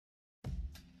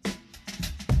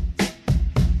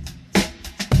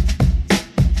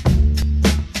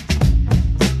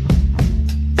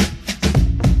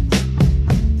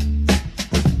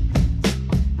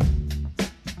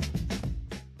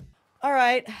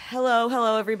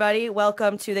Hello, everybody.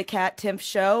 Welcome to the Kat Timpf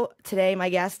Show. Today, my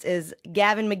guest is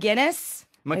Gavin McInnes.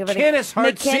 McInnes,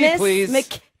 hard C, please.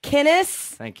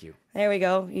 McInnes. Thank you. There we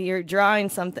go. You're drawing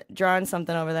something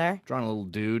over there. Drawing a little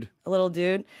dude. A little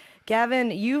dude.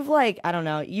 Gavin, you've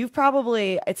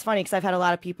probably, it's funny because I've had a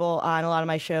lot of people on a lot of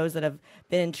my shows that have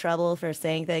been in trouble for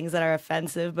saying things that are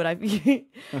offensive, but they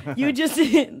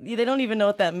don't even know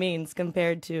what that means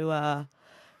compared to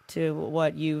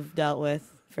what you've dealt with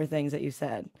for things that you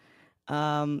said.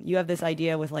 You have this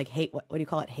idea with like hate, what do you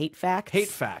call it? Hate facts? Hate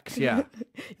facts, yeah.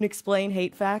 Can you explain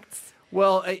hate facts?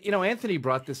 Well, Anthony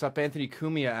brought this up, Anthony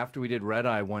Cumia, after we did Red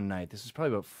Eye one night. This was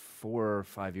probably about 4 or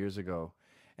 5 years ago.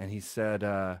 And he said,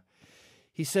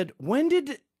 when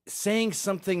did saying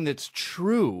something that's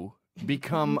true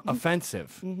become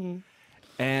offensive? Mm-hmm.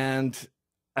 And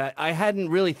I hadn't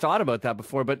really thought about that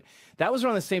before, but that was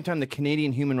around the same time the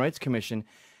Canadian Human Rights Commission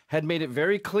had made it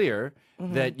very clear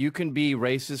that you can be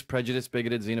racist, prejudiced,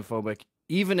 bigoted, xenophobic,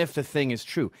 even if the thing is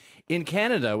true. In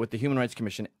Canada, with the Human Rights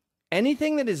Commission,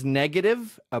 anything that is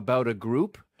negative about a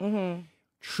group,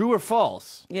 true or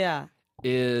false,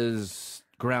 is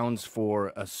grounds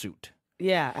for a suit.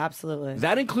 Yeah, absolutely.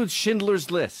 That includes Schindler's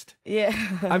List. Yeah.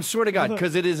 I'm swear to God,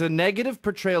 because it is a negative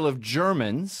portrayal of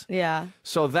Germans. Yeah.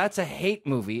 So that's a hate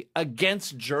movie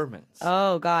against Germans.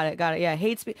 Oh, got it. Yeah,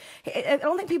 hate speech. I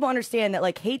don't think people understand that,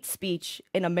 like, hate speech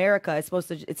in America is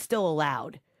it's still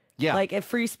allowed. Yeah. Like, at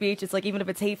free speech, it's like, even if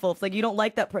it's hateful, it's like, you don't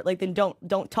like that then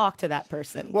don't talk to that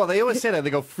person. Well, they always say that. They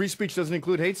go, free speech doesn't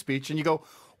include hate speech. And you go,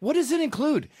 what does it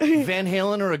include? Van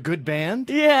Halen or a good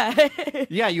band? Yeah.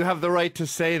 Yeah, you have the right to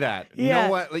say that. Yeah. You know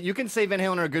what? You can say Van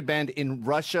Halen or a good band in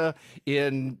Russia,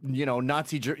 in,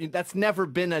 Nazi Germany. That's never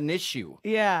been an issue.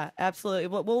 Yeah, absolutely.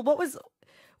 Well,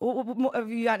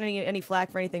 have you gotten any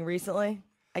flack for anything recently?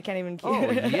 I can't even. Oh,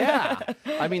 yeah.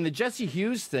 I mean, the Jesse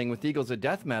Hughes thing with Eagles of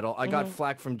Death Metal, I got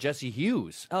flack from Jesse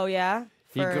Hughes. Oh, yeah?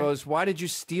 He goes, why did you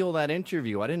steal that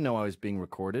interview? I didn't know I was being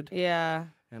recorded. Yeah.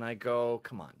 And I go,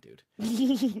 come on, dude.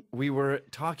 We were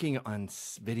talking on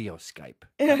video Skype.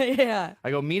 Yeah. I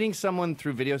go, meeting someone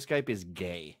through video Skype is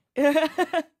gay.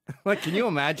 Like, can you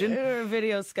imagine?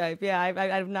 Video Skype. Yeah, I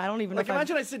don't even know. Like,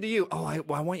 imagine I said to you, I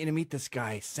want you to meet this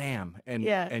guy, Sam.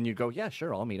 And you go, yeah,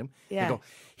 sure, I'll meet him. Yeah. I go,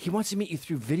 he wants to meet you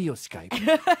through video Skype.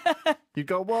 You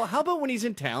go, well, how about when he's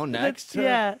in town next?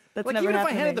 That's like, never even if I happened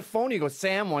to handed me. the phone, you go,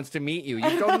 Sam wants to meet you.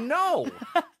 You go, no.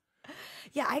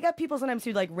 Yeah, I got people sometimes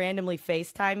who like randomly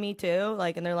FaceTime me too,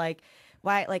 like, and they're like,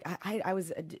 "Why?" Like, I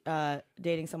was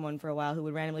dating someone for a while who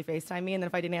would randomly FaceTime me, and then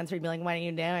if I didn't answer, he'd be like, "What are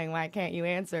you doing? Why can't you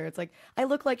answer?" It's like, I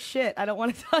look like shit. I don't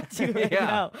want to talk to you right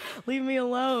now. Leave me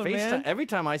alone, man. Every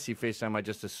time I see FaceTime, I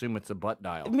just assume it's a butt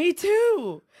dial. Me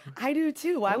too. I do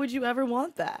too. Why would you ever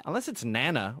want that? Unless it's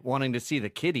Nana wanting to see the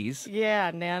kiddies.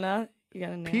 Yeah, Nana. You got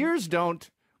a Nana. Peers don't.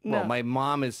 Well, No. my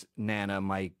mom is Nana.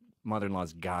 My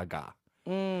mother-in-law's Gaga.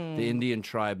 The Indian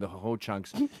tribe, the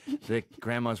Ho-Chunks, the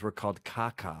grandmas were called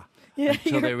Kaka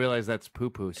until they realized that's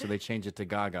poo-poo, so they changed it to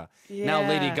Gaga. Yeah. Now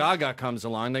Lady Gaga comes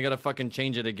along, they got to fucking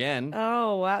change it again.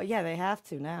 Oh, wow. Yeah, they have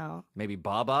to now. Maybe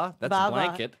Baba? That's Baba. a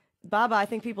blanket. Baba, I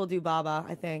think people do Baba,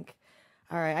 I think.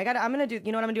 All right, I'm gonna do.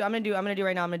 You know what I'm gonna do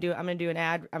right now. I'm gonna do an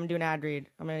ad. I'm gonna do an ad read.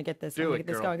 I'm gonna get this. Do it, get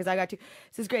this girl. going because I got to.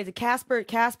 This is great. It's a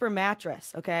Casper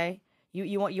mattress. Okay,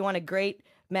 you want a great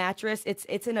mattress.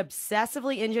 It's an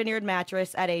obsessively engineered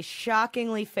mattress at a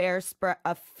shockingly fair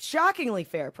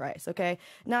price. Okay,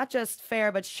 not just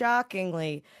fair, but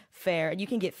shockingly fair. And you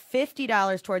can get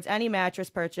 $50 towards any mattress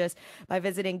purchase by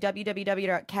visiting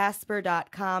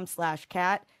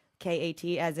www.casper.com/cat.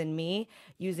 K-A-T as in me,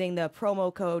 using the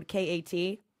promo code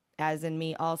KAT as in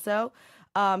me also.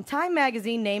 Time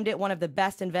Magazine named it one of the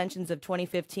best inventions of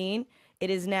 2015.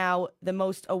 It is now the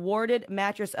most awarded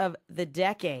mattress of the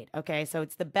decade. Okay, so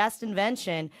it's the best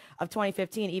invention of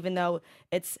 2015, even though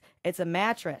it's a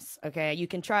mattress. Okay, you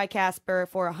can try Casper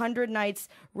for 100 nights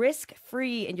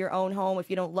risk-free in your own home. If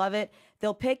you don't love it,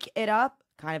 they'll pick it up.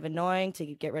 Kind of annoying to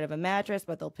get rid of a mattress,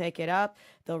 but they'll pick it up.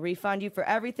 They'll refund you for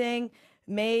everything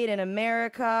made in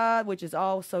America, which is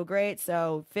also great.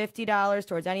 So $50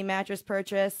 towards any mattress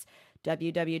purchase.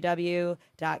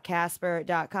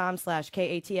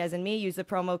 www.casper.com/KAT as in me. Use the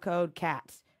promo code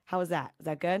CAT. How was that? Was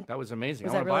that good? That was amazing.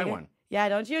 Was I want that to really buy good? one. Yeah,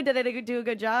 don't you? Did they do a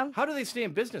good job? How do they stay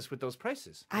in business with those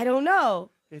prices? I don't know.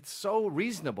 It's so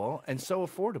reasonable and so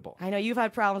affordable. I know you've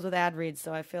had problems with ad reads,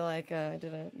 so I feel like I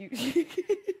didn't.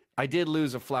 I did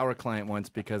lose a flower client once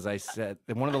because I said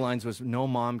that one of the lines was "No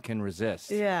mom can resist."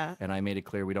 Yeah. And I made it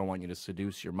clear we don't want you to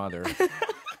seduce your mother.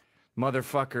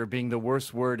 Motherfucker being the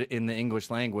worst word in the English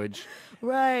language.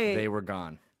 Right. They were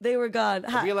gone. They were gone.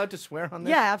 Are we allowed to swear on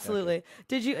this? Yeah, absolutely. Okay.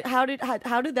 Did you? How did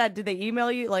that? Did they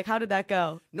email you? Like, how did that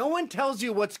go? No one tells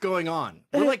you what's going on.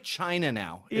 We're like China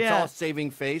now. It's Yeah. all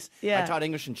saving face. Yeah. I taught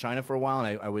English in China for a while,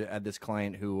 and I had this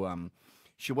client who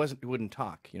she wouldn't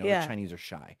talk. You know, Yeah. the Chinese are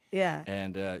shy. Yeah.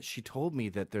 And she told me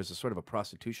that there's a sort of a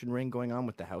prostitution ring going on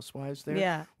with the housewives there,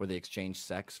 Yeah. where they exchange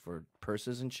sex for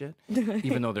purses and shit,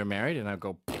 even though they're married. And I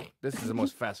go, this is the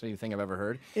most fascinating thing I've ever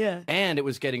heard. Yeah. And it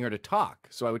was getting her to talk,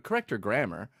 so I would correct her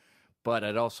grammar, but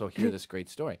I'd also hear this great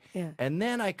story. Yeah. And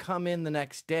then I come in the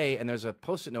next day, and there's a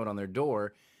Post-it note on their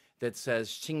door that says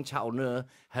Xing Chao Ne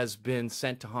has been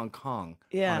sent to Hong Kong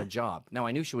on a job. Now,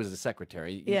 I knew she was a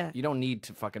secretary. Yeah. You don't need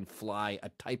to fucking fly a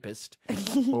typist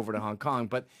over to Hong Kong,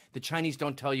 but the Chinese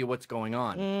don't tell you what's going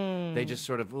on. They just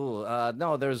sort of,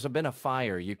 no, there's been a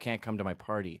fire. You can't come to my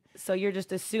party. So you're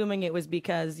just assuming it was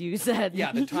because you said...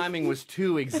 Yeah, the timing was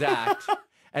too exact.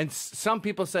 And some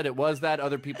people said it was that.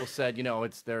 Other people said, you know,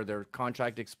 it's their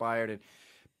contract expired. And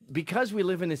because we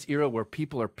live in this era where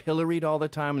people are pilloried all the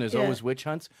time and there's always witch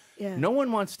hunts, no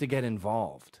one wants to get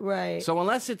involved. Right. So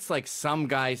unless it's like some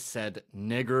guy said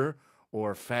nigger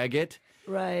or faggot,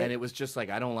 Right. and it was just like,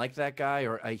 I don't like that guy,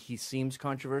 or he seems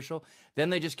controversial,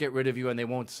 then they just get rid of you and they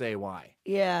won't say why.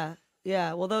 Yeah.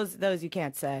 Yeah. Well, those you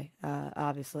can't say,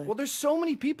 obviously. Well, there's so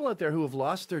many people out there who have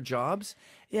lost their jobs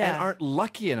and Yeah. aren't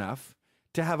lucky enough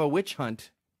to have a witch hunt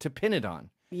to pin it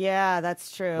on. Yeah,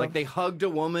 that's true. Like they hugged a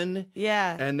woman,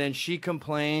 Yeah. and then she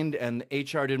complained, and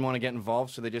HR didn't want to get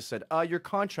involved, so they just said, your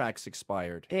contract's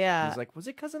expired. Yeah. He's like, was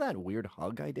it because of that weird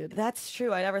hug I did? That's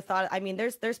true. I never thought. I mean,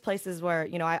 there's places where,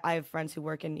 you know, I have friends who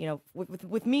work in, you know,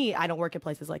 with me, I don't work in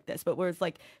places like this, but where it's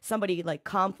like somebody like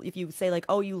if you say like,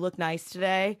 oh, you look nice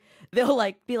today, they'll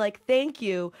like be like, thank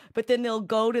you, but then they'll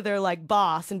go to their like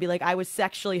boss and be like, I was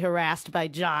sexually harassed by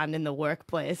John in the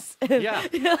workplace. Yeah.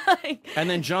 Like, And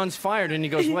then John's fired, and he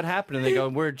goes, what happened? And they go,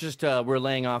 we're just, we're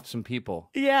laying off some people.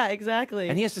 yeah, exactly.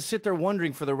 And he has to sit there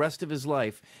wondering for the rest of his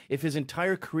life if his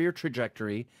entire career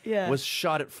trajectory was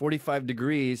shot at 45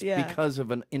 degrees because of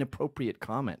an inappropriate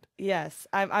comment. Yes,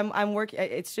 I'm working.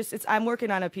 I'm working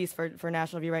on a piece for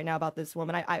National Review right now about this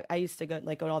woman. I used to go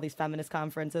to all these feminist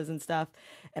conferences and stuff,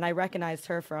 and I recognized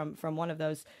her from one of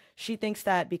those. She thinks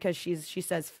that because she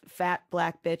says fat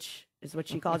black bitch is what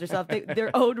she calls herself. They're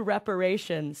owed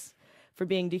reparations for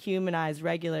being dehumanized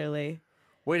regularly.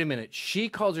 Wait a minute. She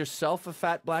calls herself a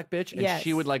fat black bitch, and Yes.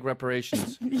 she would like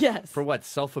reparations. Yes. For what?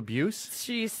 Self-abuse?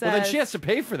 She says. Well, then she has to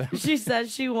pay for them. She says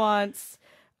she wants.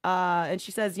 And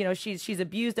she says, you know, she's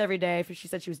abused every day. She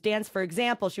said she was for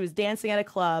example, she was dancing at a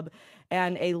club,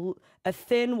 and a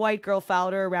thin white girl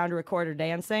followed her around to record her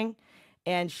dancing,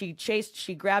 and she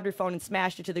grabbed her phone and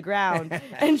smashed it to the ground.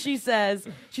 And she says,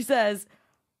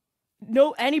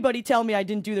 no, anybody tell me I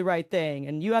didn't do the right thing,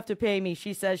 and you have to pay me.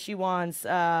 She says she wants,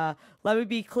 let me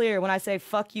be clear, when I say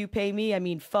fuck you, pay me, I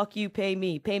mean fuck you, pay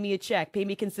me a check, pay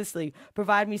me consistently,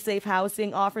 provide me safe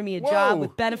housing, offer me a job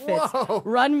with benefits,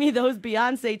 run me those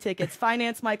Beyonce tickets,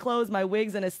 finance my clothes, my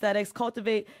wigs and aesthetics,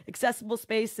 cultivate accessible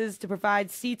spaces to provide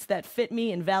seats that fit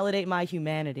me and validate my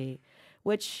humanity.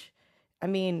 Which, I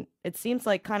mean, it seems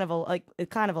like kind of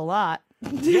a lot.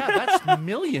 Yeah, that's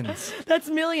millions. That's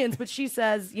millions. But she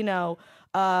says, you know,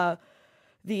 and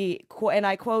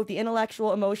I quote, the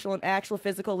intellectual, emotional, and actual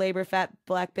physical labor fat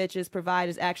black bitches provide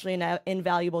is actually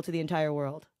invaluable to the entire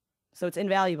world. So it's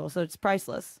invaluable. So it's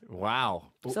priceless.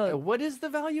 Wow. So what is the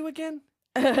value again?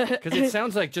 Because it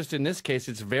sounds like just in this case,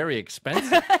 it's very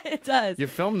expensive. It does. You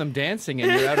film them dancing,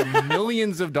 and you're out of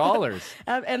millions of dollars.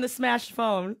 And the smashed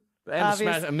phone. And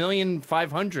smash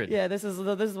 $1,500,000. Yeah, this is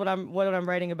what I'm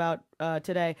writing about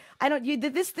today. I don't.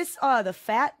 The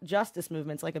fat justice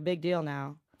movement's like a big deal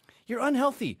now. You're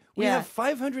unhealthy. We have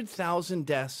 500,000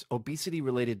 deaths,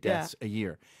 obesity-related deaths a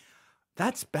year.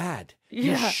 That's bad.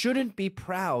 You shouldn't be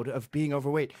proud of being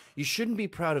overweight. You shouldn't be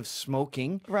proud of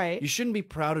smoking. Right. You shouldn't be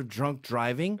proud of drunk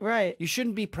driving. Right. You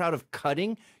shouldn't be proud of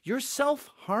cutting. You're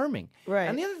self-harming. Right.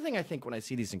 And the other thing I think when I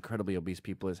see these incredibly obese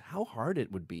people is how hard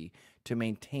it would be to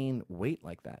maintain weight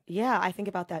like that. Yeah, I think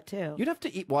about that too. You'd have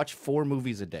to watch 4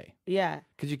 movies a day. Yeah.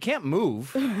 Because you can't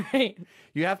move. Right.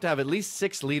 You have to have at least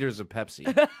 6 liters of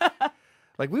Pepsi.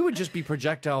 Like, we would just be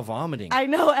projectile vomiting. I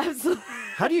know, absolutely.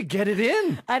 How do you get it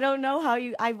in? I don't know how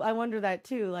you. I wonder that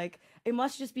too. Like, it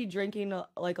must just be drinking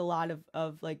like a lot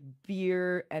of like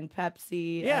beer and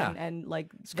Pepsi. Yeah. And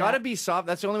like. It's got to be soft.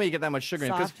 That's the only way you get that much sugar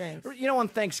in. Soft Because, drinks. you know, on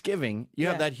Thanksgiving, you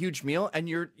have that huge meal, and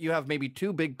you have maybe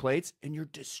 2 big plates, and you're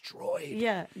destroyed.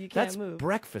 Yeah, you can't That's move.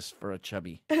 breakfast for a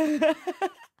chubby.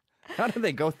 How do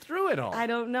they go through it all? I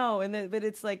don't know. But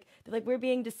it's like we're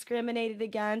being discriminated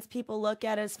against. People look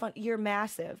at it as fun. You're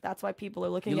massive. That's why people are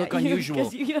looking You at look you.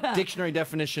 unusual. Yeah. Dictionary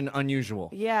definition, unusual.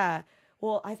 Yeah.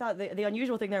 Well, I thought the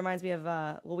unusual thing that reminds me of,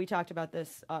 well, we talked about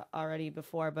this already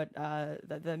before, but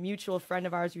the mutual friend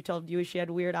of ours who told you she had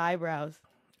weird eyebrows.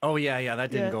 Oh, yeah,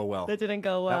 that didn't go well. That didn't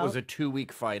go well. That was a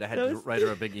 2-week fight. I had to write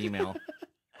her a big email.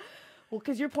 Well,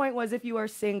 because your point was if you are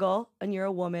single and you're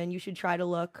a woman, you should try to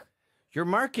look. You're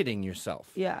marketing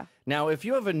yourself. Yeah. Now, if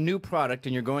you have a new product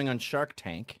and you're going on Shark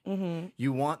Tank,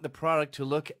 you want the product to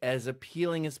look as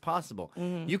appealing as possible.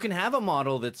 You can have a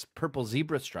model that's purple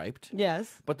zebra striped.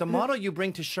 Yes. But the model you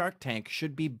bring to Shark Tank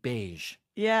should be beige.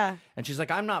 Yeah. And she's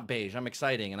like, I'm not beige. I'm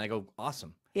exciting. And I go,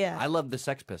 awesome. Yeah. I love the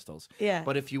Sex Pistols. Yeah.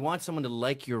 But if you want someone to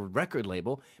like your record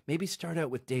label, maybe start out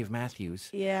with Dave Matthews.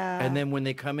 Yeah. And then when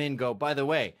they come in, go, by the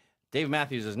way, Dave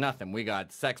Matthews is nothing. We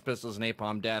got Sex Pistols,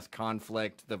 Napalm Death,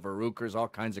 Conflict, the Verruchers, all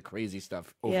kinds of crazy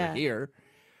stuff over here.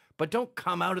 But don't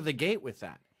come out of the gate with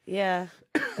that. Yeah.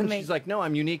 And she's like, no,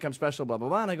 I'm unique, I'm special, blah, blah,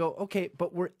 blah. And I go, okay,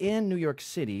 but we're in New York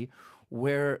City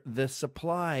where the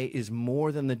supply is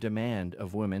more than the demand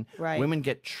of women. Right. Women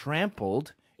get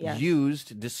trampled, Yes.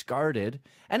 used, discarded.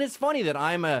 And it's funny that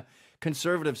I'm a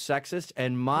conservative sexist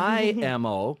and my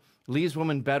MO leaves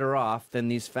women better off than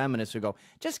these feminists who go,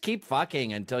 just keep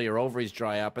fucking until your ovaries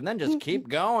dry up and then just keep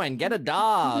going. Get a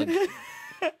dog.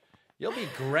 You'll be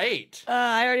great.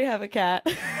 I already have a cat.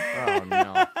 Oh,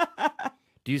 no.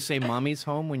 Do you say mommy's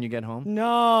home when you get home?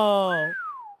 No.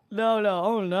 No.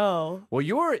 Oh, no. Well,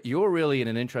 you're really in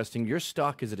an interesting, your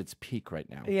stock is at its peak right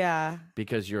now. Yeah.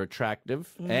 Because you're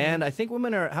attractive. And I think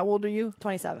women are, how old are you?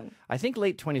 27. I think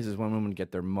late 20s is when women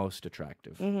get their most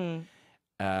attractive.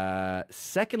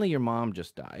 Secondly, your mom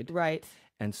just died. Right.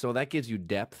 And so that gives you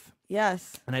depth.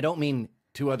 Yes. And I don't mean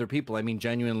to other people. I mean,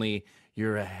 genuinely,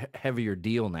 you're a heavier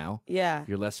deal now. Yeah.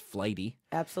 You're less flighty.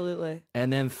 Absolutely.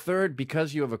 And then third,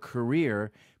 because you have a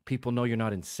career, people know you're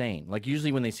not insane. Like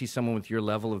usually when they see someone with your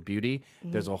level of beauty,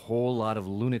 there's a whole lot of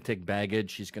lunatic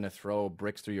baggage. She's going to throw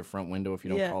bricks through your front window if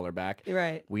you don't call her back.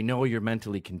 Right. We know you're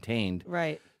mentally contained.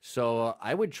 Right. So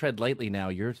I would tread lightly now.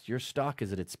 Your stock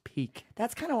is at its peak.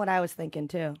 That's kind of what I was thinking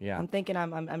too. Yeah. I'm thinking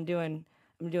I'm doing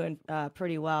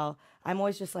pretty well. I'm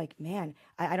always just like, man,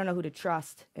 I don't know who to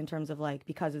trust in terms of like,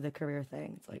 because of the career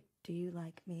thing. It's like, do you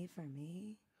like me for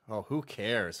me? Oh, who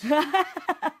cares?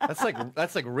 That's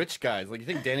like rich guys. Like you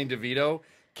think Danny DeVito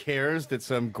cares that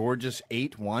some gorgeous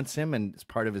 8 wants him, and it's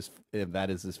part of his that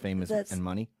is his fame and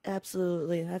money.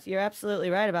 Absolutely, you're absolutely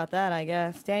right about that. I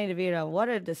guess Danny DeVito, what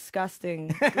a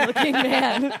disgusting looking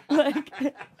man. Like,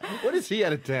 What is he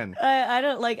out of 10? I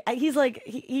don't like. He's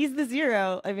the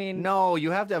zero. I mean, No,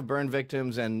 you have to have burn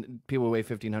victims and people who weigh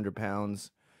 1,500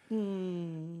 pounds.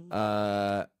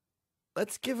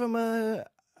 Let's give him a.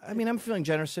 I mean, I'm feeling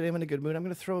generous today. I'm in a good mood. I'm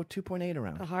going to throw a 2.8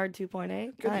 around. a hard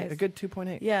 2.8. A good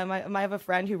 2.8. Yeah, I have a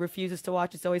friend who refuses to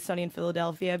watch It's Always Sunny in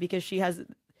Philadelphia because she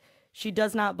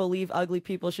does not believe ugly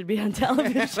people should be on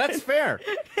television. That's fair.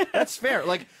 That's fair.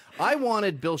 Like, I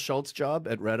wanted Bill Schultz's job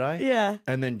at Red Eye. Yeah.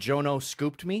 And then Jono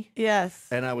scooped me. Yes.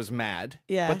 And I was mad.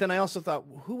 Yeah. But then I also thought,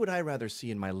 who would I rather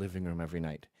see in my living room every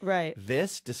night? Right.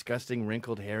 This disgusting,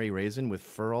 wrinkled, hairy raisin with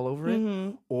fur all over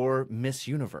it, or Miss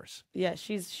Universe? Yeah,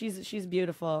 she's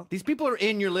beautiful. These people are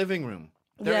in your living room.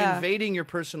 They're Yeah. invading your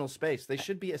personal space. They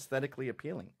should be aesthetically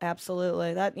appealing.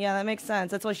 Absolutely. That makes sense.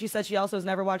 That's why she said she also has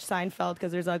never watched Seinfeld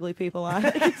because there's ugly people on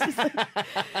it. It's just like,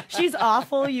 she's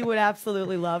awful. You would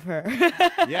absolutely love her.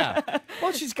 Yeah.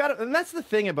 Well, she's got it. And that's the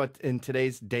thing about in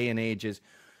today's day and age is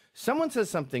someone says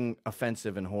something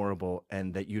offensive and horrible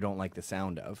and that you don't like the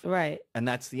sound of. Right. And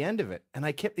that's the end of it. And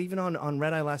I kept, even on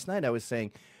Red Eye last night, I was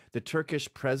saying the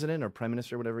Turkish president or prime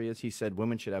minister, whatever he is, he said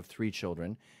women should have 3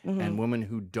 children and women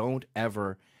who don't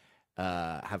ever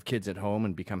have kids at home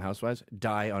and become housewives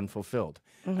die unfulfilled.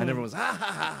 And everyone was, ha, ha,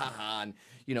 ha, ha, ha. And,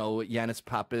 you know, Yanis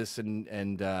Pappas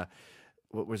and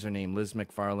what was her name? Liz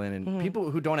McFarlane and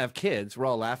people who don't have kids were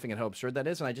all laughing at how absurd that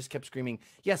is. And I just kept screaming,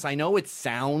 yes, I know it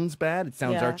sounds bad. It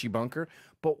sounds Archie Bunker.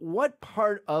 But what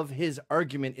part of his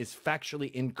argument is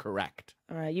factually incorrect?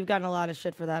 All right. You've gotten a lot of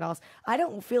shit for that also. I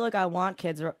don't feel like I want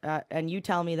kids, and you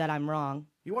tell me that I'm wrong.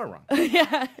 You are wrong.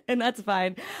 Yeah, and that's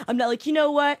fine. I'm not like, you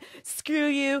know what? Screw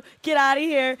you. Get out of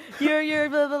here. You're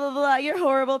blah blah blah blah. You're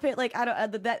horrible. Like I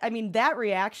don't that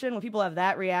reaction, when people have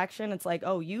that reaction, it's like,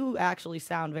 oh, you actually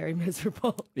sound very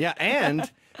miserable. Yeah, and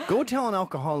go tell an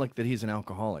alcoholic that he's an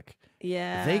alcoholic.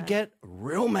 Yeah. They get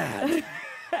real mad.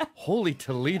 Holy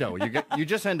Toledo. You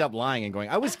just end up lying and going,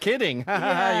 I was kidding.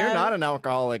 You're not an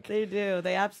alcoholic. They do.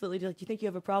 They absolutely do. Like, you think you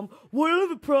have a problem? Well, I don't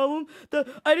have a problem.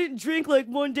 I didn't drink like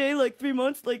one day, like 3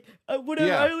 months, like whatever.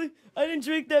 Yeah. I didn't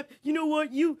drink that. You know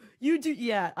what? You do.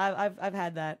 Yeah, I've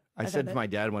had that. I said to my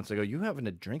dad once, I go, you have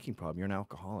a drinking problem. You're an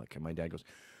alcoholic. And my dad goes,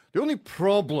 the only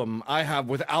problem I have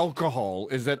with alcohol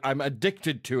is that I'm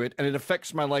addicted to it and it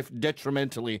affects my life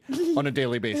detrimentally on a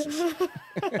daily basis.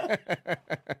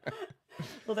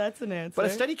 Well, that's an answer. But a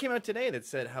study came out today that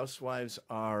said housewives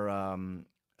are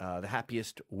the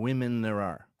happiest women there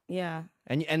are. Yeah.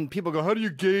 And people go, how do you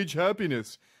gauge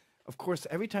happiness? Of course,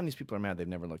 every time these people are mad, they've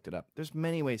never looked it up. There's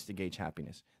many ways to gauge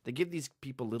happiness. They give these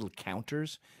people little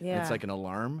counters. Yeah. And it's like an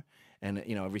alarm. And,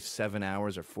 you know, every 7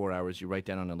 hours or 4 hours, you write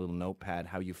down on a little notepad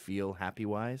how you feel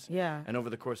happy-wise. Yeah. And over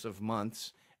the course of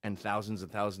months and thousands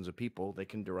of people, they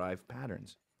can derive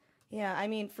patterns. Yeah, I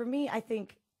mean, for me, I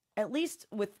think at least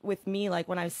with me, like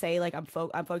when I say like I'm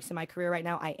focusing my career right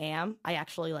now, I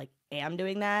actually like am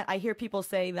doing that. I hear people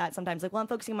say that sometimes, like, well, I'm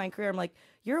focusing on my career. I'm like,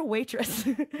 you're a waitress.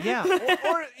 Yeah,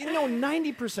 or you know,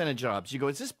 90% of jobs, you go,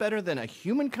 is this better than a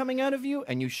human coming out of you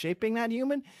and you shaping that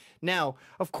human? Now,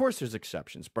 of course, there's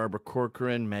exceptions. Barbara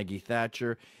Corcoran, Maggie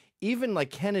Thatcher, even like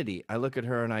Kennedy. I look at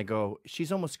her and I go,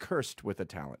 she's almost cursed with a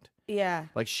talent. Yeah.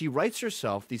 Like she writes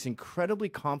herself these incredibly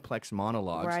complex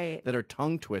monologues that are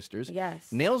tongue twisters.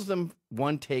 Yes. Nails them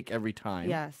one take every time.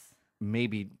 Yes.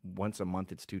 Maybe once a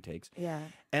month it's 2 takes. Yeah.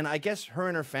 And I guess her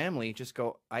and her family just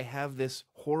go, I have this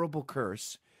horrible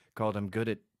curse called I'm good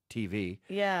at TV.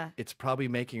 Yeah. It's probably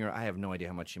making her, I have no idea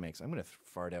how much she makes. I'm going to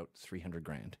fart out 300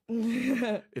 grand.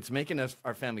 It's making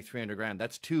our family 300 grand.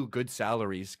 That's 2 good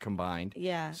salaries combined.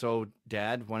 Yeah. So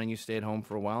Dad, why don't you stay at home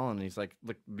for a while? And he's like,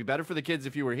 look, it'd be better for the kids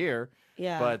if you were here.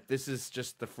 Yeah. But this is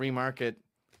just the free market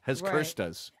has cursed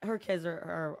us. Her kids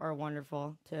are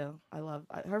wonderful too. I love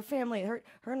her family. Her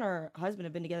and her husband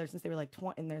have been together since they were like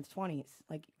in their 20s,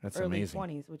 like That's early amazing.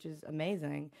 20s, which is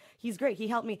amazing. He's great. He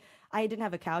helped me. I didn't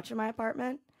have a couch in my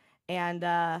apartment,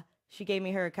 and she gave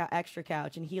me her extra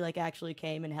couch, and he like actually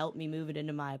came and helped me move it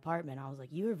into my apartment. I was like,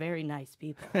 you are very nice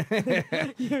people.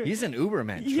 He's an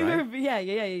Ubermensch,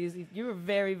 right? You were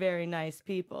very, very nice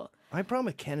people. My problem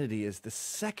with Kennedy is the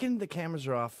second the cameras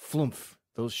are off, flumph.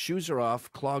 Those shoes are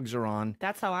off, clogs are on.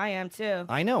 That's how I am too.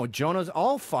 I know. Jonah's,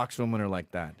 all Fox women are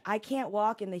like that. I can't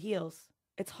walk in the heels.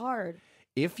 It's hard.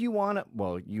 If you want to,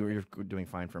 well, you're doing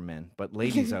fine for men, but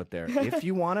ladies out there, if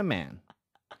you want a man,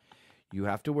 you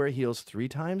have to wear heels 3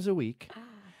 times a week.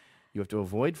 You have to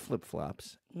avoid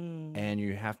flip-flops, and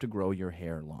you have to grow your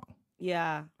hair long.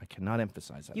 Yeah. I cannot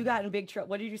emphasize that. You got in big trouble.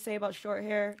 What did you say about short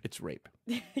hair? It's rape.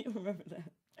 You remember that?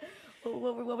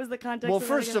 What was the context? Well, of that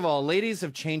first again? of all, ladies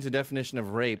have changed the definition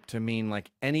of rape to mean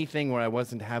like anything where I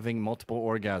wasn't having multiple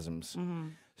orgasms.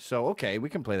 So, okay, we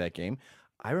can play that game.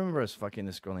 I remember I was fucking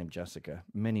this girl named Jessica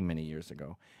many, many years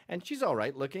ago. And she's all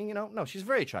right looking, you know. No, she's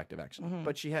very attractive, actually.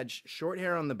 But she had short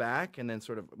hair on the back, and then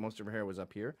sort of most of her hair was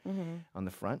up here on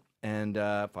the front. And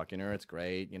fucking her, it's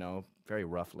great, you know, very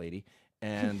rough lady.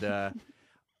 And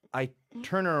I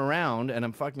turn her around, and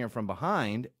I'm fucking her from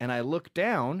behind, and I look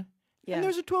down, and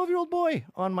there's a 12-year-old boy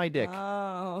on my dick.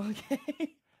 Oh,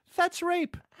 okay. That's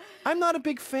rape. I'm not a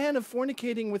big fan of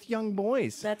fornicating with young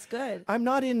boys. That's good. I'm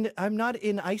not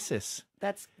in ISIS.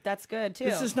 That's good too.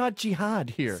 This is not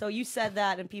jihad here. So you said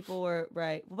that, and people were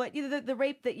right. But the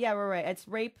rape that we're right. It's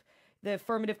rape, the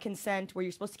affirmative consent, where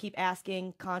you're supposed to keep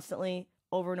asking constantly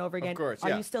over and over again. Of course,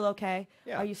 Are you still okay?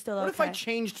 Yeah. Are you still okay? What if I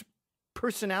changed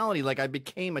personality, like I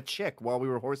became a chick while we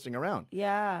were horsing around?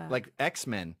 Yeah. Like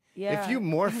X-Men. Yeah. If you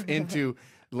morph into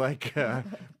like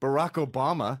Barack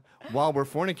Obama while we're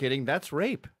fornicating, that's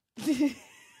rape.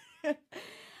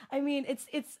 I mean, it's.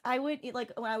 I would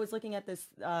like when I was looking at this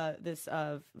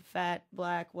fat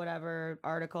black whatever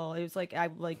article. It was like I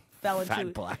like fell into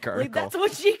Fat black article. Like, that's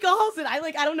what she calls it.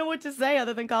 I don't know what to say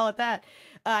other than call it that.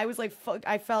 I was like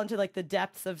I fell into like the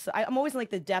depths of. I'm always in like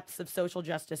the depths of social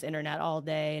justice internet all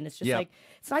day, and it's just like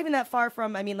it's not even that far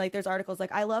from. I mean, like there's articles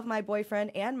like I love my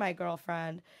boyfriend and my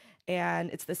girlfriend. And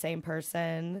it's the same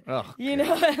person, you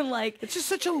know, and like it's just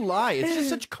such a lie. It's just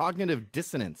such cognitive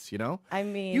dissonance, you know. I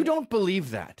mean, you don't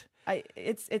believe that.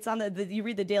 It's on you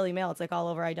read the Daily Mail. It's like all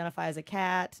over. I identify as a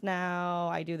cat now.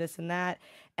 I do this and that,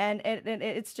 and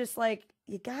it's just like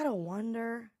you gotta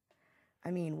wonder.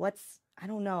 I mean, I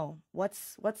don't know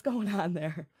what's going on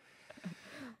there.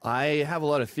 I have a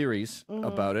lot of theories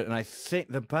about it, and I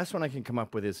think the best one I can come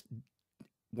up with is.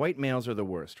 White males are the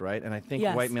worst, right? And I think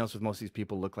white males with most of these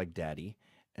people look like daddy,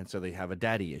 and so they have a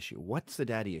daddy issue. What's the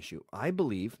daddy issue? I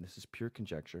believe, this is pure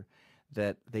conjecture,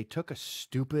 that they took a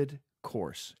stupid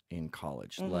course in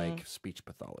college, like speech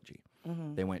pathology.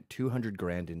 They went 200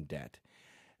 grand in debt.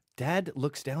 Dad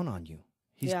looks down on you.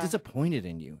 He's disappointed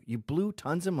in you. You blew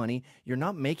tons of money. You're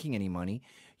not making any money.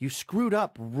 You screwed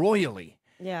up royally.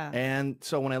 Yeah. And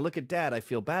so when I look at Dad, I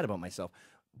feel bad about myself.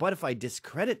 But if I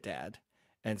discredit Dad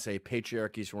and say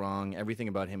patriarchy's wrong, everything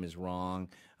about him is wrong,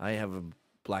 I have a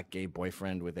black gay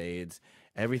boyfriend with AIDS,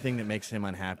 everything that makes him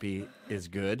unhappy is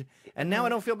good. And now I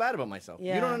don't feel bad about myself.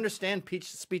 Yeah. You don't understand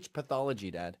speech pathology,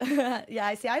 Dad. Yeah,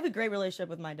 I see. I have a great relationship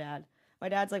with my dad. My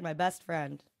dad's like my best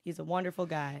friend. He's a wonderful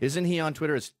guy. Isn't he on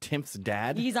Twitter as Timpf's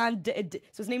dad? He's on, so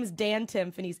his name is Dan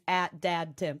Timpf, and he's at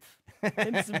Dad Timpf.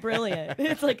 It's brilliant.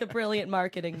 It's like a brilliant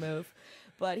marketing move.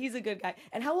 But he's a good guy.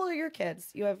 And how old are your kids?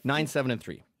 You have 9, 7, and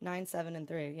 3. 9, 7, and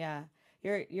 3. Yeah,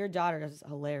 your daughter is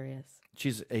hilarious.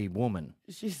 She's a woman.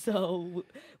 She's so.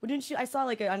 Well, didn't she? I saw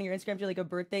like on your Instagram, she had like a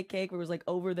birthday cake where it was like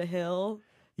over the hill.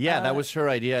 Yeah, that was her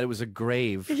idea. It was a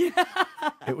grave. Yeah.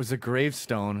 It was a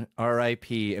gravestone,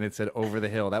 R.I.P., and it said over the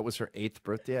hill. That was her 8th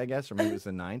birthday, I guess, or maybe it was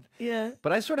the 9th. Yeah.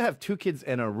 But I sort of have 2 kids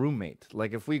and a roommate.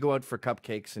 Like if we go out for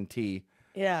cupcakes and tea,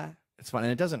 Yeah. it's fun.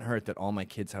 And it doesn't hurt that all my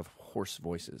kids have hoarse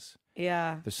voices.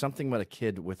 Yeah. There's something about a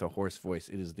kid with a hoarse voice.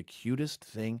 It is the cutest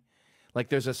thing. Like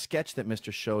there's a sketch that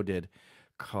Mr. Show did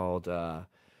called, God,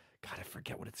 I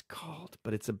forget what it's called,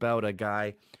 but it's about a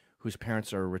guy whose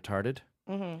parents are retarded.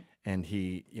 And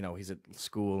he, you know, he's at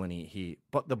school and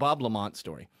but the Bob Lamont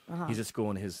story. He's at school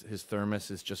and his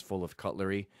thermos is just full of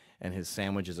cutlery and his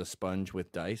sandwich is a sponge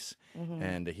with dice.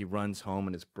 And he runs home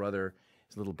and his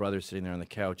little brother's sitting there on the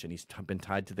couch and he's been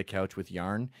tied to the couch with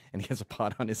yarn and he has a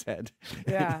pot on his head.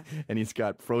 Yeah. And he's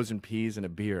got frozen peas and a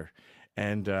beer.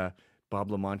 And Bob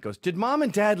Lamont goes, "Did Mom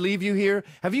and Dad leave you here?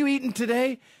 Have you eaten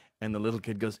today?" And the little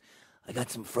kid goes, "I got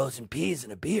some frozen peas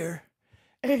and a beer."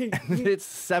 It's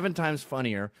 7 times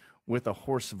funnier with a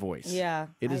hoarse voice. Yeah,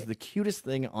 It is the cutest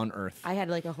thing on earth. I had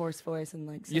like a hoarse voice and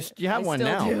like You have one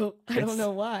still now. Do. I don't It's know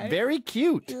why. Very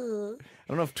cute. I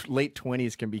don't know if late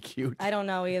 20s can be cute. I don't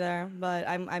know either, but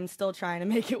I'm still trying to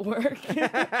make it work.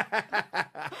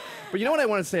 But you know what I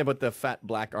want to say about the fat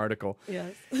black article?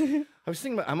 Yes. I was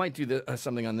thinking about, I might do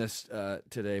something on this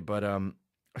today, but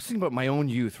I was thinking about my own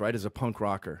youth, right, as a punk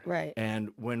rocker. Right.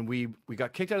 And when we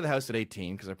got kicked out of the house at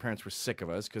 18 because our parents were sick of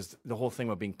us, because the whole thing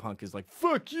about being punk is like,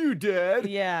 fuck you, Dad.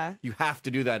 Yeah. You have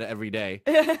to do that every day.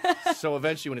 So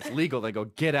eventually when it's legal, they go,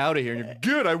 get out of here. And you're,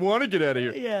 good, I want to get out of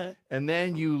here. Yeah. And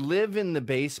then you live in the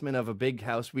basement of a big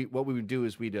house. What we would do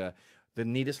is the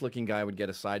neatest looking guy would get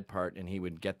a side part and he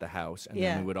would get the house. And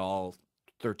then we would all,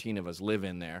 13 of us, live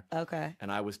in there. Okay. And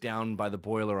I was down by the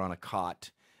boiler on a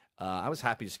cot. I was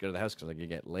happy to just go to the house because I could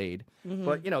get laid.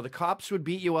 But, you know, the cops would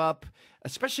beat you up,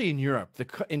 especially in Europe.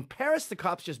 In Paris, the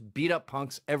cops just beat up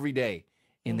punks every day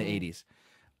in the 80s.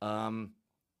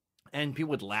 And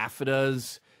people would laugh at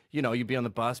us. You know, you'd be on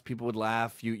the bus, people would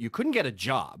laugh. You couldn't get a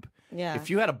job. Yeah. If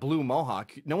you had a blue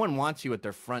mohawk, no one wants you at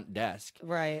their front desk.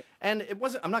 Right. And it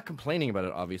wasn't, I'm not complaining about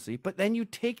it, obviously, but then you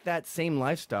take that same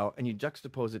lifestyle and you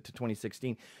juxtapose it to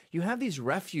 2016. You have these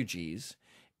refugees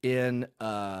in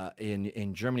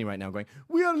Germany right now going,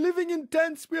 we are living in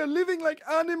tents, we are living like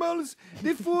animals,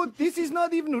 the food, this is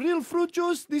not even real fruit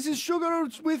juice, this is sugar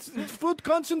with fruit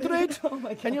concentrate. Oh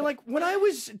my God. And you're like, when I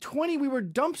was 20 we were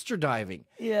dumpster diving.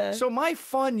 Yeah. So my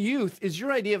fun youth is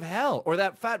your idea of hell. Or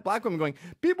that fat black woman going,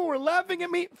 people were laughing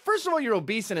at me. First of all, you're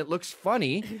obese and it looks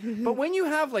funny, but when you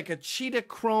have like a cheetah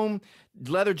chrome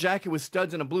leather jacket with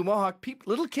studs and a blue mohawk,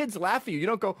 little kids laugh at you. You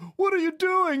don't go, what are you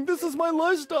doing? This is my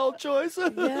lifestyle choice.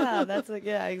 Yeah, that's like,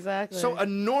 yeah, exactly. So a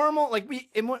normal, like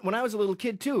when I was a little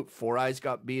kid too, Four Eyes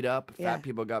got beat up, fat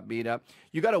people got beat up.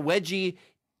 You got a wedgie.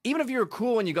 Even if you were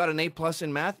cool and you got an A+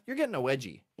 in math, you're getting a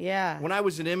wedgie. Yeah. When I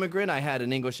was an immigrant, I had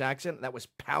an English accent that was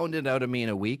pounded out of me in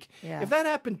a week. Yeah. If that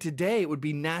happened today, it would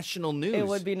be national news. It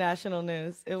would be national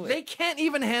news. They can't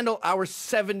even handle our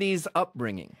 70s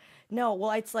upbringing. No,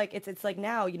 well, it's like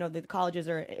now, you know, the colleges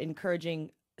are encouraging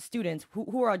students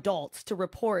who are adults to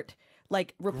report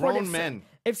grown men.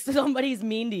 If somebody's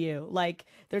mean to you. Like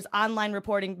there's online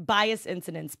reporting bias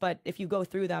incidents, but if you go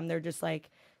through them, they're just like,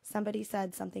 somebody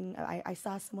said something. I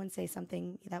saw someone say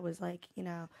something that was like, you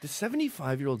know. Do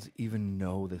 75-year-olds even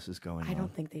know this is going on? I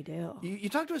don't think they do. You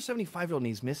talk to a 75-year-old and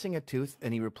he's missing a tooth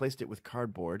and he replaced it with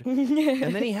cardboard.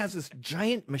 And then he has this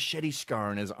giant machete scar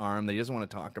on his arm that he doesn't want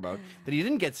to talk about, that he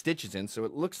didn't get stitches in, so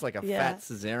it looks like a fat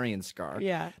cesarean scar.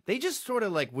 Yeah. They just sort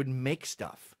of like would make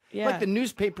stuff. Yeah. Like the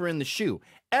newspaper in the shoe.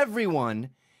 Everyone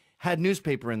had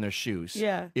newspaper in their shoes.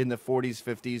 Yeah. In the 40s,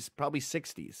 50s, probably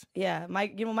 60s. Yeah, my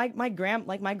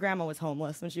grandma was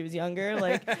homeless when she was younger,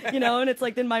 like, and it's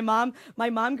like then my mom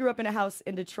grew up in a house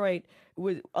in Detroit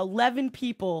with 11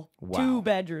 people, Wow. 2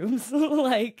 bedrooms.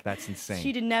 Like, That's insane.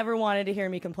 She never wanted to hear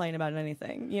me complain about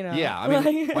anything, Yeah, I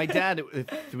mean, my dad, there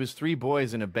was 3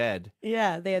 boys in a bed.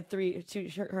 Yeah, they had her and 2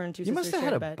 sisters. You must have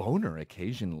had a bed. boner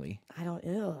occasionally. I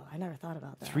never thought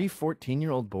about that. 3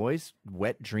 14-year-old boys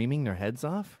wet dreaming their heads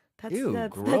off? That's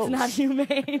gross. not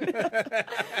humane.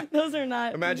 Those are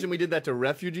not. Imagine we did that to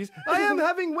refugees. I am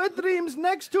having wet dreams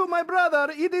next to my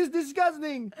brother. It is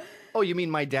disgusting. Oh, you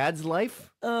mean my dad's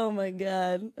life? Oh my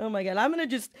god. I'm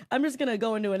just gonna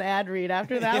go into an ad read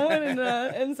after that one,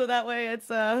 and so that way it's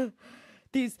the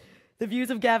views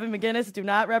of Gavin McInnes do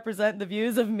not represent the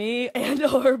views of me and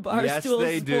or Barstool Yes,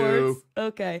 they Sports. do.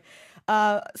 Okay.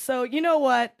 So you know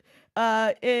what?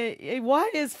 Why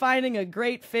is finding a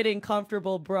great fitting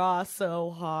comfortable bra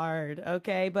so hard?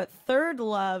 Okay, but Third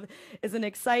Love is an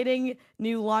exciting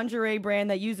new lingerie brand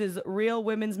that uses real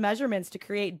women's measurements to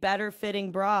create better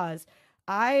fitting bras.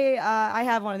 I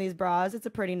have one of these bras. It's a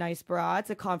pretty nice bra. It's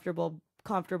a comfortable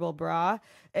bra.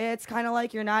 It's kind of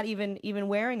like you're not even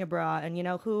wearing a bra, and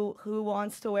who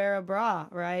wants to wear a bra,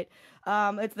 right?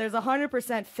 There's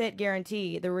 100% fit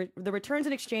guarantee. The returns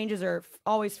and exchanges are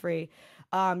always free.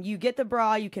 You get the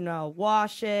bra, you can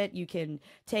wash it, you can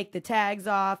take the tags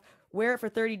off, wear it for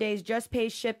 30 days, just pay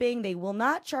shipping. They will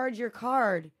not charge your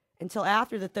card until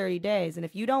after the 30 days. And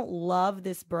if you don't love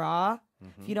this bra,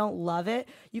 if you don't love it,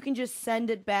 you can just send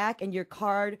it back and your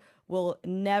card will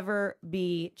never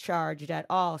be charged at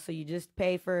all. So you just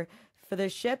pay for the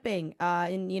shipping.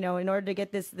 And in order to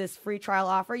get this free trial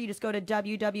offer, you just go to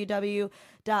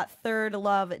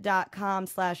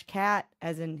www.thirdlove.com/cat,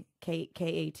 as in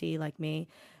K-A-T, like me.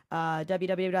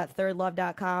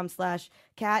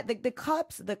 www.thirdlove.com/cat.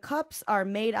 The cups are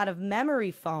made out of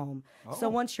memory foam. Oh. So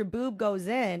once your boob goes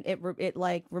in, it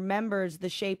like remembers the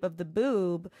shape of the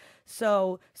boob.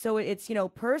 So it's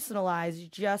personalized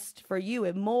just for you.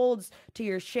 It molds to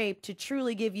your shape to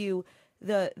truly give you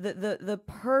the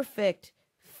perfect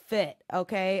fit,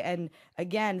 okay? And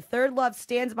again, Third Love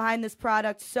stands behind this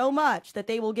product so much that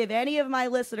they will give any of my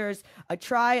listeners a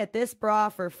try at this bra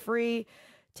for free.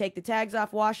 Take the tags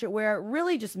off, wash it, wear it.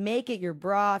 Really just make it your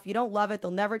bra. If you don't love it,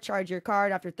 they'll never charge your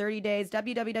card after 30 days.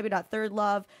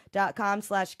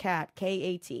 www.thirdlove.com/cat,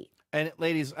 K-A-T. And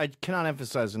ladies, I cannot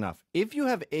emphasize enough. If you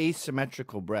have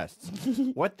asymmetrical breasts,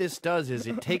 what this does is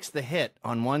it takes the hit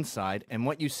on one side, and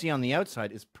what you see on the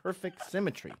outside is perfect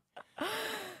symmetry.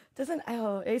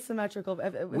 Asymmetrical.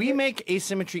 We make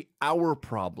asymmetry our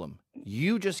problem.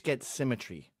 You just get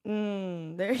symmetry.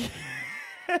 There.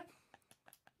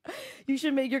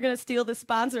 You're going to steal the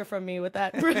sponsor from me with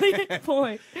that brilliant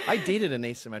point. I dated an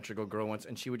asymmetrical girl once,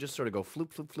 and she would just sort of go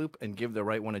floop, floop, floop, and give the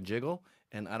right one a jiggle.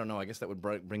 And I don't know, I guess that would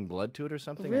bring blood to it or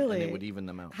something. Really? And it would even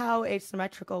them out. How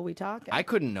asymmetrical are we talking? I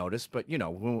couldn't notice, but,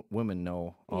 women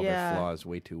know all their flaws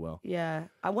way too well. Yeah.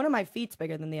 One of my feet's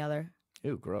bigger than the other.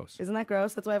 Ew, gross. Isn't that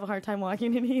gross? That's why I have a hard time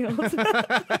walking in heels.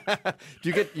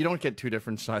 You don't get 2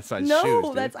 different size shoes,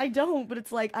 No, I don't, but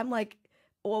it's like, I'm like,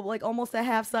 almost a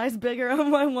half size bigger on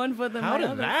my one foot than How my did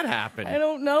other. that happen? I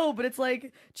don't know, but it's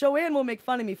like Joanne will make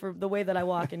fun of me for the way that I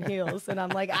walk in heels, and I'm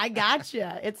like, I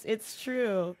gotcha. It's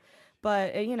true,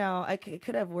 but it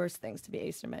could have worse things to be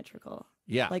asymmetrical.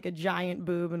 Yeah, like a giant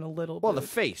boob and a little. Well, boob. the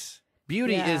face,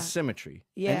 beauty is symmetry,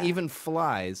 and even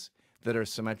flies that are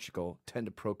symmetrical tend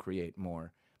to procreate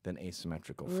more than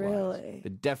asymmetrical flies. Really?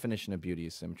 The definition of beauty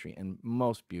is symmetry, and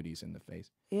most beauty's in the face.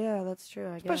 Yeah, that's true.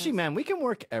 I Especially, guess. man, we can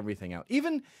work everything out.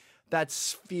 Even that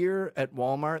sphere at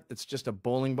Walmart that's just a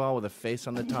bowling ball with a face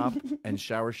on the top and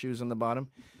shower shoes on the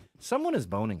bottom. Someone is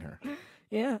boning her.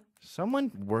 Yeah.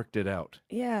 Someone worked it out.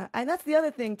 Yeah, and that's the other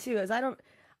thing too, is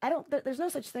there's no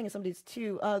such thing as somebody's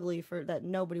too ugly for that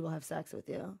nobody will have sex with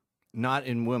you. Not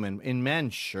in women. In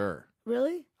men, sure.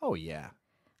 Really? Oh, yeah.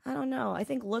 I don't know. I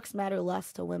think looks matter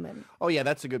less to women. Oh, yeah,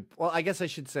 that's a good... Well, I guess I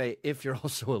should say if you're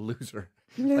also a loser.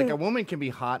 Like, a woman can be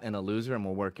hot and a loser, and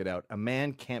we'll work it out. A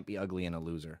man can't be ugly and a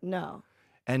loser. No.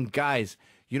 And guys,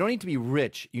 you don't need to be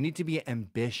rich. You need to be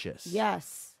ambitious.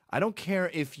 Yes. I don't care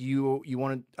if you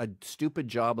want a stupid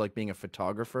job like being a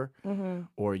photographer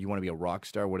or you want to be a rock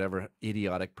star, whatever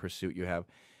idiotic pursuit you have.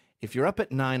 If you're up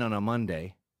at 9 on a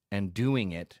Monday and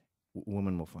doing it,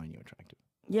 women will find you attractive.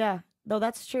 Yeah, no,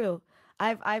 that's true.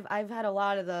 I've had a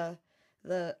lot of the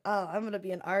I'm gonna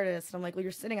be an artist. I'm like, well,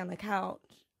 you're sitting on the couch.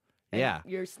 And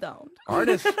you're stoned.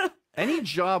 Artist. Any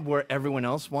job where everyone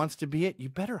else wants to be it, you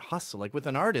better hustle. Like with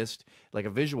an artist, like a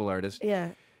visual artist.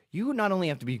 Yeah. you not only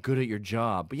have to be good at your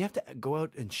job, but you have to go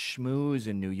out and schmooze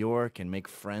in New York and make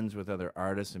friends with other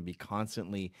artists and be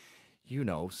constantly,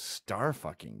 star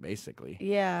fucking, basically.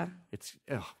 Yeah. It's,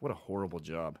 what a horrible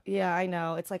job. Yeah, I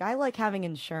know. It's like, I like having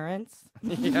insurance.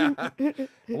 Yeah.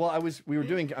 Well,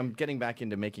 I'm getting back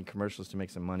into making commercials to make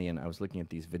some money, and I was looking at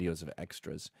these videos of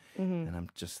extras, and I'm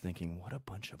just thinking, what a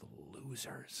bunch of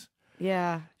losers.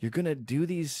 Yeah. You're going to do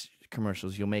these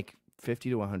commercials, you'll make $50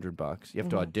 to $100. You have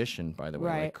to audition, by the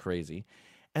way, like crazy.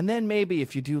 And then maybe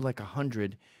if you do like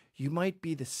 100, you might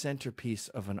be the centerpiece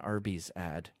of an Arby's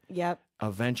ad. Yep.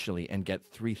 Eventually, and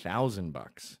get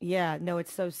 $3,000. Yeah, no,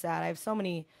 it's so sad. I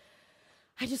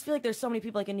just feel like there's so many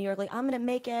people like in New York, like, I'm going to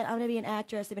make it. I'm going to be an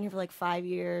actress. They've been here for like 5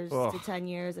 years to 10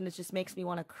 years. And it just makes me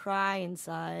want to cry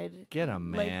inside. Get a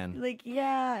man.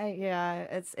 Yeah.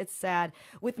 It's sad.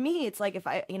 With me, it's like if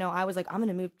I was like, I'm going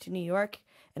to move to New York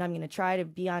and I'm going to try to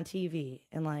be on TV.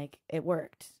 And like, it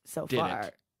worked so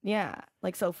far. Yeah.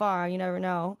 Like so far, you never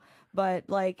know. But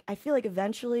like, I feel like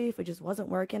eventually if it just wasn't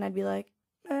working, I'd be like,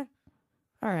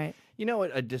 all right. You know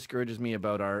what discourages me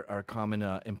about our common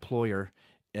employer?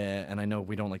 And I know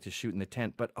we don't like to shoot in the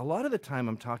tent, but a lot of the time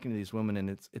I'm talking to these women, and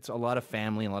it's a lot of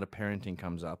family and a lot of parenting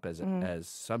comes up as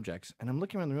subjects. And I'm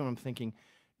looking around the room, I'm thinking,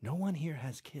 no one here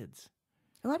has kids.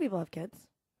 A lot of people have kids.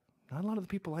 Not a lot of the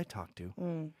people I talk to.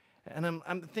 And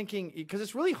I'm thinking, because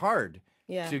it's really hard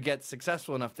to get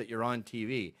successful enough that you're on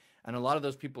TV. And a lot of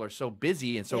those people are so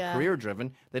busy and so career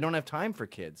driven, they don't have time for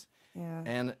kids. Yeah.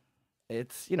 And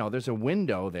it's, there's a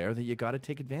window there that you got to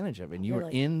take advantage of. And you're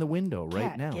like, in the window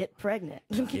right now. Get pregnant.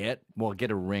 Get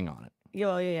a ring on it.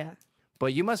 Yeah.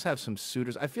 But you must have some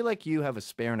suitors. I feel like you have a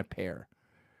spare and a pair.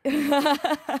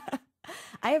 I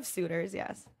have suitors,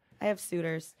 yes. I have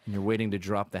suitors. And you're waiting to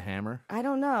drop the hammer? I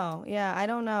don't know. Yeah, I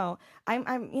don't know.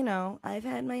 I've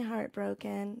had my heart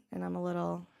broken, and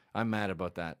I'm mad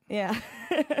about that. Yeah.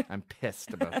 I'm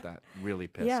pissed about that. Really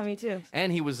pissed. Yeah, me too.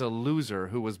 And he was a loser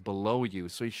who was below you,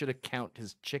 so he should have counted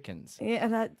his chickens. Yeah,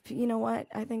 and you know what?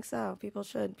 I think so. People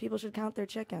should count their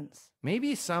chickens.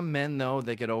 Maybe some men, though,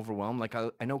 they get overwhelmed. Like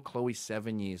I know Chloe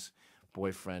Sevigny's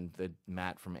boyfriend,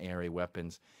 Matt from ARA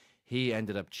Weapons, he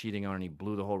ended up cheating on her and he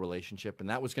blew the whole relationship, and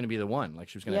that was going to be the one. Like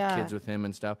she was going to have kids with him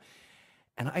and stuff.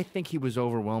 And I think he was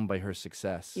overwhelmed by her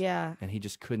success. Yeah. And he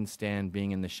just couldn't stand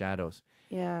being in the shadows.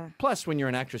 Yeah. Plus, when you're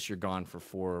an actress, you're gone for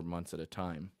 4 months at a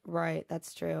time. Right.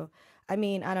 That's true. I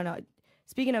mean, I don't know.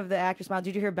 Speaking of the actress model,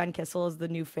 did you hear Ben Kissel is the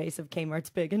new face of Kmart's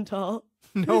Big and Tall?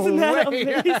 No Isn't that way.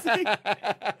 amazing?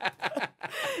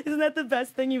 Isn't that the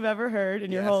best thing you've ever heard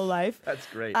in your whole life? That's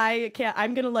great.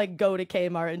 I'm going to like go to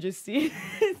Kmart and just see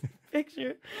his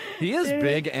picture. He is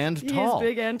big and tall. He is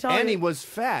big and tall. And he was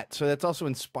fat, so that's also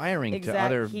inspiring to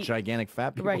other gigantic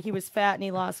fat people. Right. He was fat and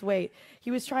he lost weight.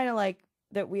 He was trying to like,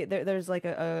 there's like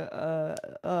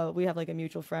we have like a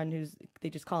mutual friend they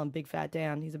just call him Big Fat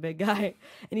Dan. He's a big guy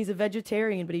and he's a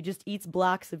vegetarian, but he just eats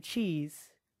blocks of cheese.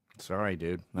 Sorry,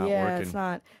 dude, not working. Yeah, it's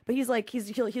not. But he's like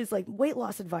weight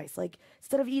loss advice. Like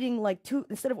instead of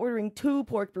ordering 2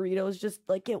 pork burritos, just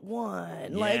like get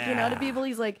 1. Like to people,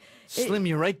 he's like slim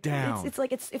you right down. It's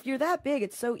like if you're that big,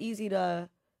 it's so easy to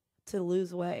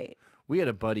lose weight. We had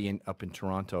a buddy up in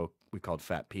Toronto we called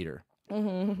Fat Peter.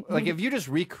 Mm-hmm. Like if you just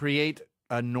recreate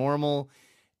a normal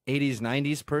 80s,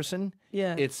 90s person,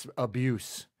 it's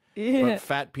abuse. Yeah. But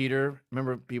Fat Peter,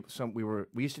 remember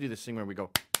we used to do this thing where we go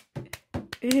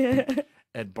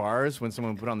at bars when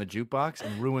someone put on the jukebox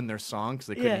and ruin their song because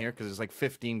they couldn't hear because there's like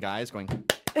 15 guys going,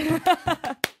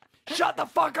 shut the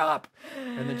fuck up.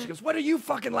 And then she goes, what are you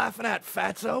fucking laughing at,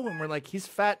 fatso? And we're like, he's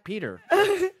Fat Peter.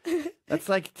 That's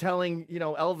like telling,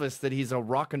 Elvis that he's a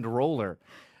rock and roller.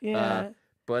 Yeah.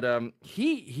 But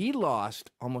he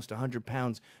lost almost 100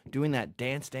 pounds doing that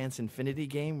Dance Infinity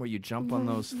game where you jump on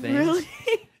those things. Really?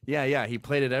 Yeah. He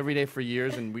played it every day for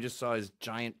years, and we just saw his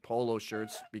giant polo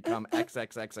shirts become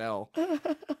XXXL,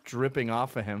 dripping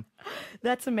off of him.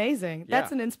 That's amazing. Yeah.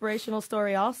 That's an inspirational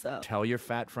story also. Tell your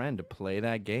fat friend to play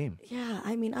that game. Yeah,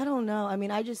 I mean, I don't know. I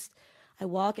mean, I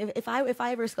walk. If I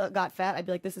ever got fat, I'd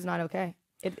be like, this is not okay.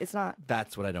 It's not.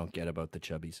 That's what I don't get about the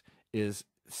chubbies is...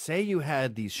 Say you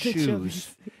had these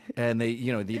shoes and they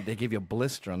give you a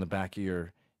blister on the back of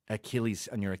your Achilles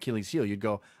heel. You'd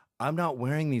go, I'm not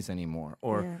wearing these anymore.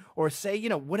 Or say,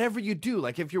 whatever you do,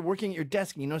 like if you're working at your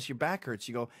desk and you notice your back hurts,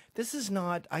 you go, this is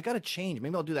not, I got to change.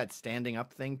 Maybe I'll do that standing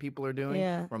up thing people are doing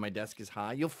where my desk is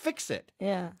high. You'll fix it.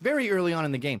 Yeah. Very early on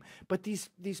in the game. But these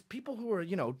people who are,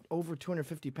 over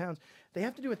 250 pounds, they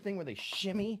have to do a thing where they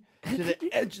shimmy to the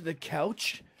edge of the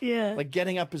couch. Yeah. Like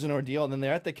getting up is an ordeal. And then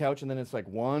they're at the couch and then it's like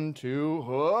 1, 2,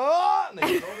 whoa, and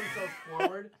they throw themselves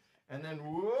forward. And then,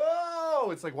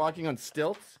 whoa, it's like walking on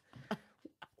stilts.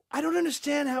 I don't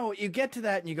understand how you get to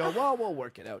that and you go, well, we'll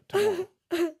work it out tomorrow.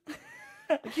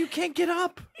 Like, you can't get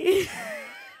up.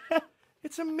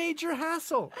 It's a major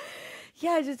hassle.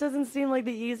 Yeah, it just doesn't seem like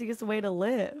the easiest way to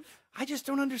live. I just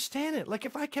don't understand it. Like,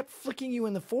 if I kept flicking you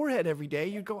in the forehead every day,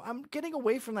 you'd go, I'm getting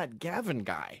away from that Gavin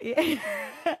guy.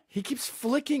 Yeah. He keeps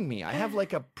flicking me. I have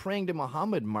like a praying to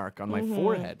Muhammad mark on my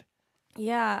forehead.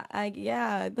 Yeah,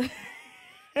 yeah.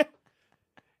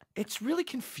 It's really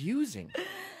confusing.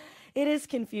 It is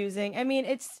confusing. I mean,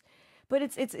 it's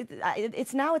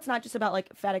now it's not just about like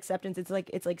fat acceptance. It's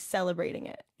like celebrating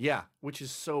it. Yeah, which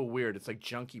is so weird. It's like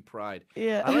junkie pride.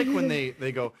 Yeah. I like when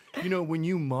they go, when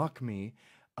you mock me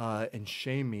and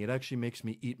shame me, it actually makes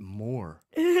me eat more.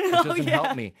 It doesn't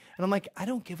help me. And I'm like, I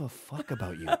don't give a fuck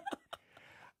about you.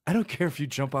 I don't care if you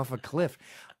jump off a cliff.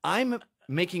 I'm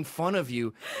making fun of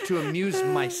you to amuse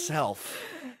myself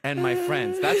and my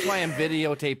friends. That's why I'm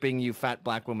videotaping you fat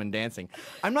black woman dancing.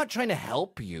 I'm not trying to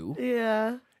help you.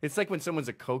 Yeah. It's like when someone's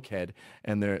a cokehead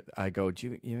and I go,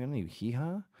 do you have any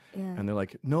hee-haw? Yeah. And they're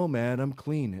like, no, man, I'm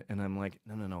clean. And I'm like,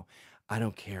 no. I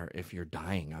don't care if you're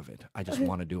dying of it. I just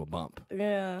want to do a bump.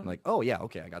 Yeah. I'm like, oh, yeah,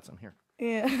 okay, I got some here.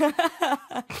 Yeah.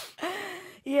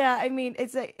 Yeah, I mean,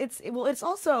 it's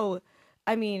also,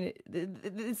 I mean,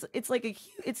 it's like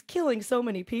it's killing so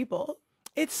many people.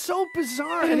 It's so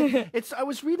bizarre. And I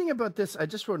was reading about this. I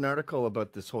just wrote an article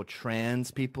about this whole trans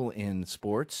people in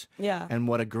sports. Yeah. And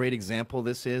what a great example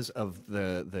this is of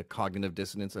the cognitive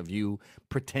dissonance of you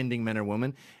pretending men are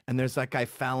women. And there's that guy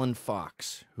Fallon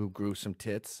Fox who grew some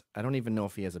tits. I don't even know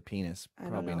if he has a penis.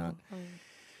 Probably not.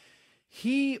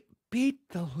 He beat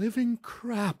the living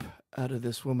crap out of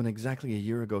this woman exactly a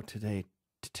year ago today.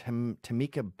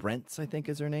 Tamika Brents, I think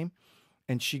is her name.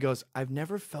 And she goes, I've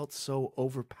never felt so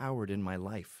overpowered in my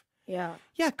life. Yeah.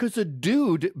 Yeah, because a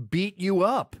dude beat you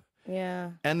up.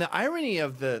 Yeah. And the irony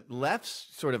of the left's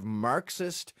sort of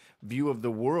Marxist view of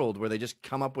the world, where they just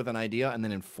come up with an idea and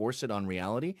then enforce it on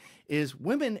reality, is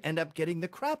women end up getting the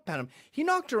crap out of him. He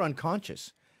knocked her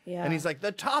unconscious. Yeah. And he's like,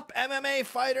 the top MMA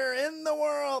fighter in the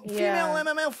world, female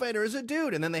MMA fighter is a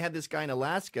dude. And then they had this guy in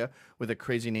Alaska with a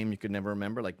crazy name you could never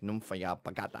remember, like Numfaya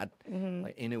Pagatat,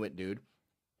 like Inuit dude.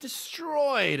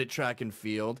 Destroyed a track and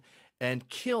field and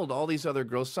killed all these other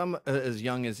girls, some as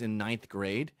young as in 9th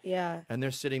grade. Yeah. And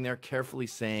they're sitting there carefully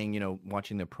saying,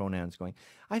 watching their pronouns going,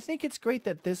 I think it's great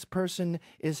that this person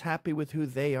is happy with who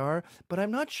they are, but I'm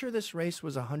not sure this race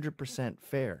was 100%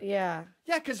 fair. Yeah.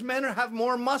 Yeah, because men have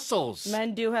more muscles.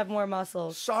 Men do have more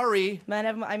muscles. Sorry. Men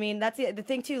have, I mean, that's the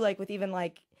thing too, like with even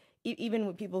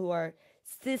with people who are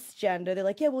cisgender, they're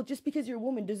like, yeah, well, just because you're a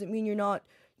woman doesn't mean you're not,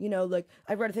 like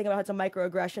I've read a thing about how it's a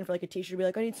microaggression for like a teacher to be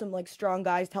like, I need some like strong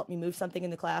guys to help me move something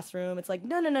in the classroom. It's like,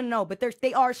 no, but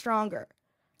they are stronger.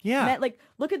 Yeah. Men, like,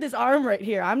 look at this arm right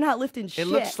here. I'm not lifting shit. It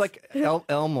looks like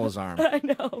Elmo's arm. I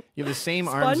know. You have the same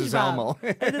arms as Elmo.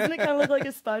 Doesn't it kind of look like a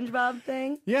SpongeBob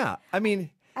thing? Yeah. I mean,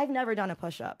 I've never done a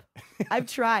push-up. I've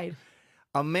tried.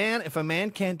 If a man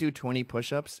can't do 20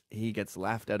 push-ups, he gets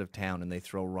laughed out of town and they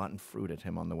throw rotten fruit at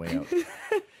him on the way out.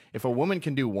 If a woman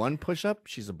can do 1 push-up,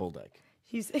 she's a bulldog.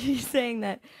 She's saying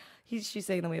that we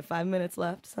have 5 minutes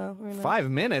left. So 5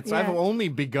 minutes? Yeah. I've only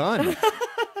begun.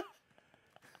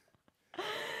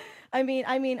 I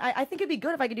think it'd be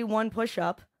good if I could do 1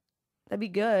 push-up. That'd be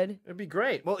good. It'd be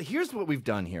great. Well, here's what we've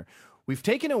done here. We've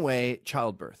taken away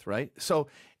childbirth, right? So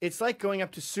it's like going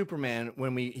up to Superman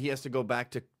when he has to go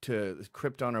back to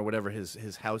Krypton or whatever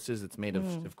his house is. It's made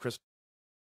of crystal.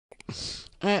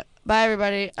 All right, bye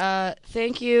everybody.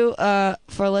 Thank you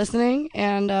for listening,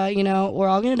 and we're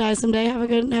all gonna die someday. Have a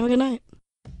good night.